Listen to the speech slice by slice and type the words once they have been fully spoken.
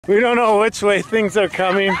We don't know which way things are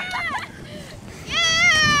coming.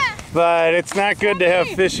 But it's not good to have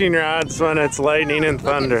fishing rods when it's lightning and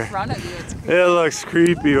thunder. Look in front of you, it's creepy. It looks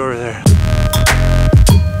creepy over there.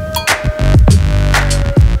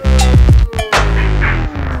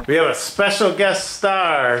 We have a special guest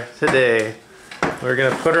star today. We're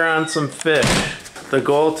gonna put her on some fish. The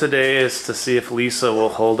goal today is to see if Lisa will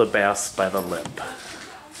hold a bass by the lip.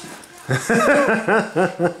 Doubt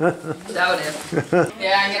it.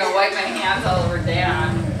 Yeah, I'm gonna wipe my hands all over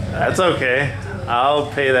Dan. That's okay.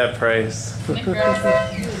 I'll pay that price. Alright,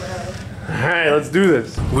 let's do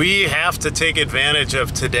this. We have to take advantage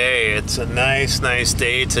of today. It's a nice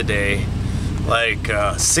day today. Like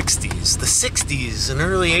 60s. The 60s in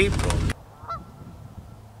early April.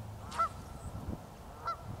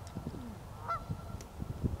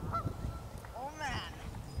 Oh man.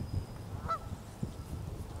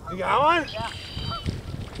 You got one? Yeah.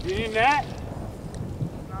 You need that?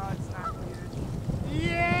 No, it's not huge.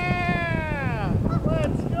 Yeah!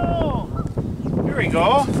 Let's go! Here we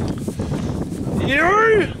go.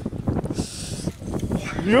 Yay!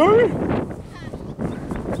 Yay!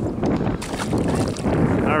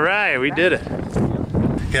 Alright, we did it.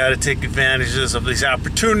 Gotta take advantages of these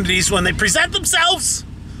opportunities when they present themselves!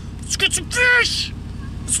 Let's get some fish!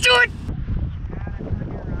 Let's do it!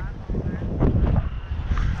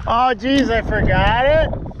 Oh geez, I forgot it?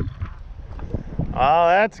 Oh,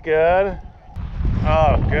 that's good.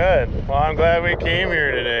 Oh, good. Well, I'm glad we came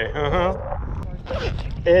here today.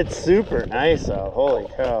 It's super nice out. Holy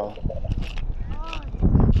cow.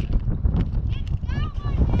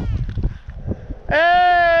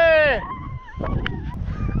 Hey!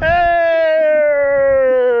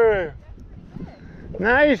 Hey!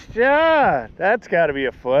 Nice job. That's got to be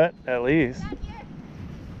a foot, at least.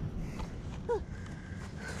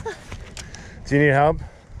 Do you need help?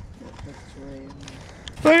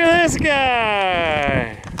 Look at this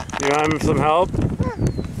guy! You want him some help?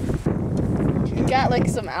 He got like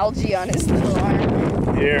some algae on his little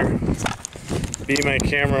arm. Here. Be my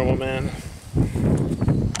camera woman.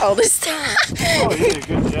 All this time. Oh, you did a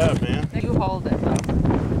good job, man. They can hold it though.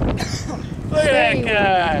 Look at that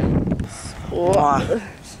guy!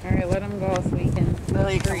 Alright, let him go if we can.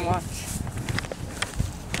 Lily, come watch.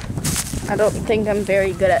 I don't think I'm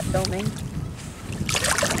very good at filming.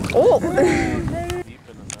 Oh!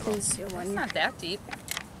 It's not that deep.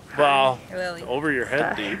 Well, Lily. over your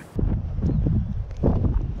head deep.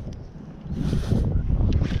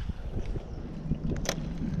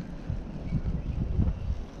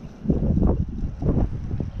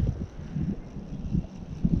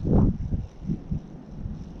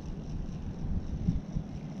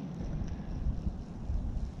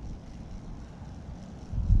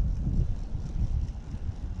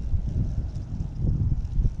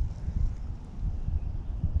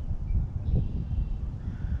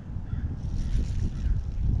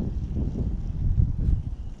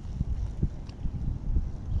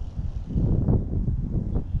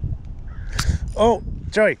 Oh,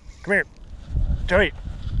 Joey, come here. Joey.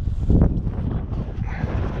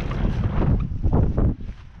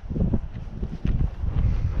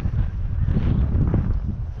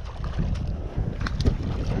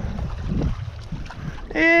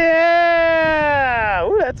 Yeah!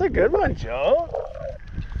 Ooh, that's a good one, Joe.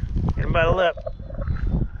 Get him by the lip.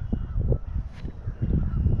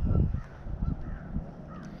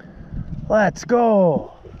 Let's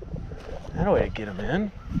go. That's a way to get him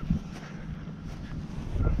in.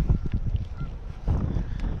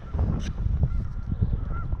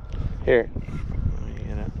 Here.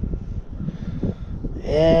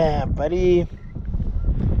 Yeah, buddy.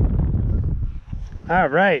 All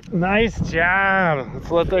right, nice job. Let's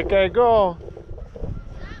let that guy go.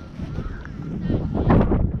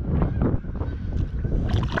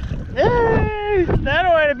 Hey, that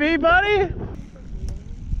a way to be, buddy?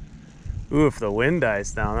 Ooh, if the wind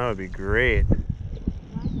dies down, that would be great.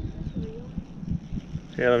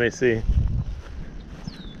 Here, let me see.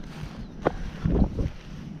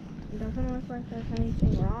 Doesn't look like there's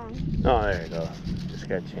anything wrong. Oh, there you go. Just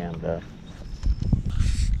got jammed up.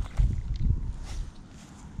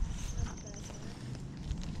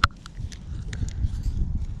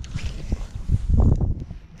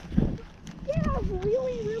 Yeah,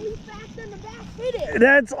 really fast and the bass hit it.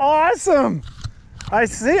 That's awesome. I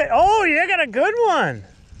see it. Oh, you got a good one.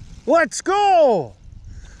 Let's go.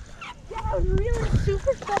 Yeah, it was really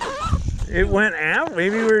super fast. It went out.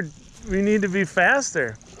 Maybe we need to be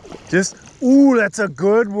faster. Just, ooh, that's a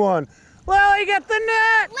good one. Lily, get the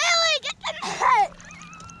net. Lily, get the net.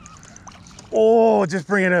 Oh, just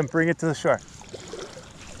bring it in. Bring it to the shore.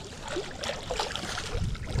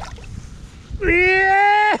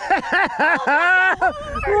 Yeah!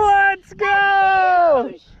 Let's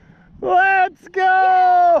go! Let's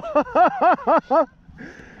go!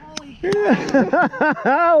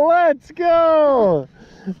 Let's go!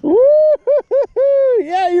 Woo-hoo-hoo-hoo.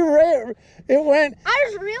 Yeah, you're right. It went. I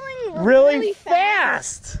was reeling really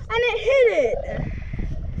fast. and it hit it.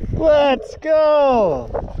 Let's go.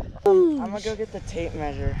 I'm gonna go get the tape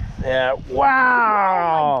measure. Yeah.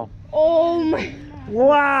 Wow. Oh my.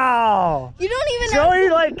 Wow. You don't even Joey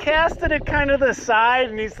like casted it kind of the side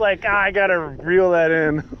and he's like, I gotta reel that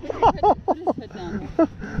in. Put his head down here.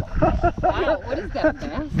 Wow, what is that,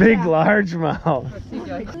 bass? Big largemouth. Do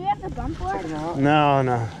Do we have the bump board? No,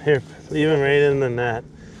 no. Here, leave him right in the net.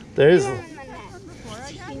 There's.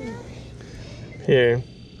 Here.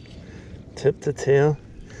 Tip to tail.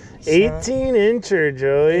 18 incher,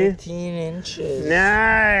 Joey. 18 inches.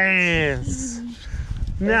 Nice.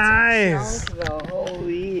 Nice.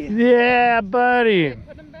 Holy. Yeah, buddy.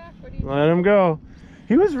 Put him back. What do you Let him go.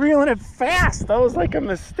 He was reeling it fast. That was like a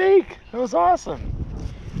mistake. That was awesome.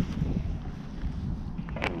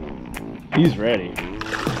 He's ready.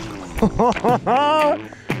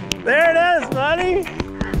 There it is, buddy.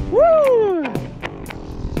 Woo!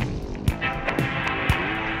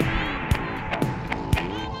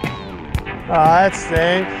 Oh, that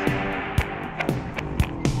stinks.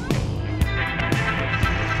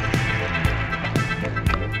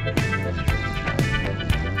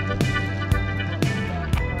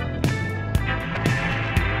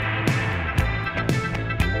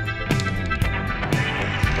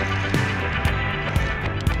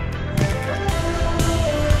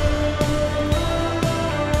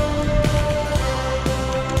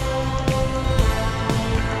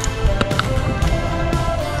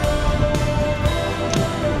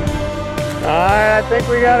 Alright, I think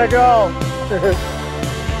we gotta go.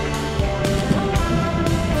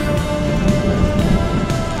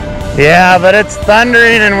 Yeah, but it's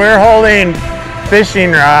thundering and we're holding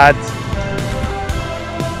fishing rods.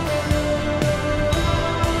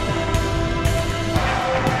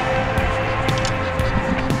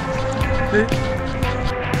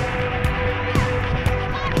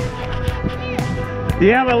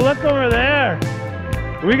 Yeah, but look over there.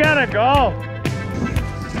 We gotta go.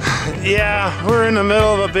 Yeah, we're in the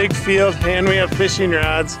middle of a big field and we have fishing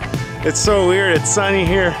rods. It's so weird, it's sunny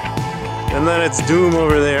here and then it's doom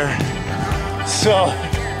over there. So,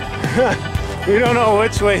 we don't know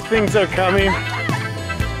which way things are coming.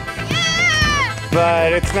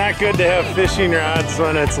 But it's not good to have fishing rods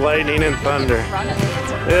when it's lightning and thunder.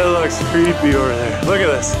 It looks creepy over there. Look at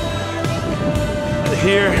this.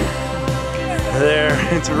 Here, there,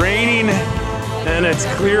 it's raining and it's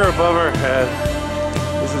clear above our head.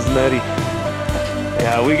 This is nutty.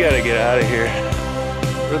 Yeah, we gotta get out of here.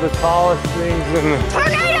 We're the tallest things in the...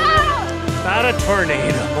 Tornado! Not a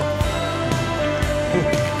tornado.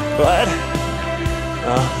 What?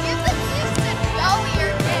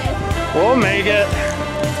 We'll make it.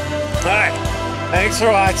 Alright, thanks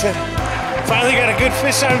for watching. Finally got a good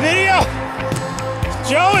fish on video.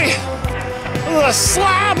 Joey, a little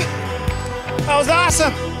slab. That was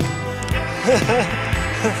awesome.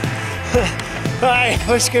 Alright,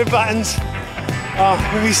 push good buttons.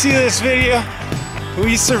 When you see this video,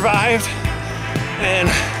 we survived and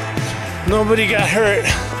nobody got hurt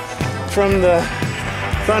from the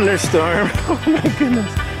thunderstorm. Oh my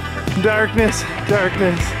goodness. Darkness,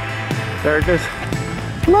 darkness, darkness.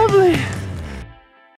 Lovely.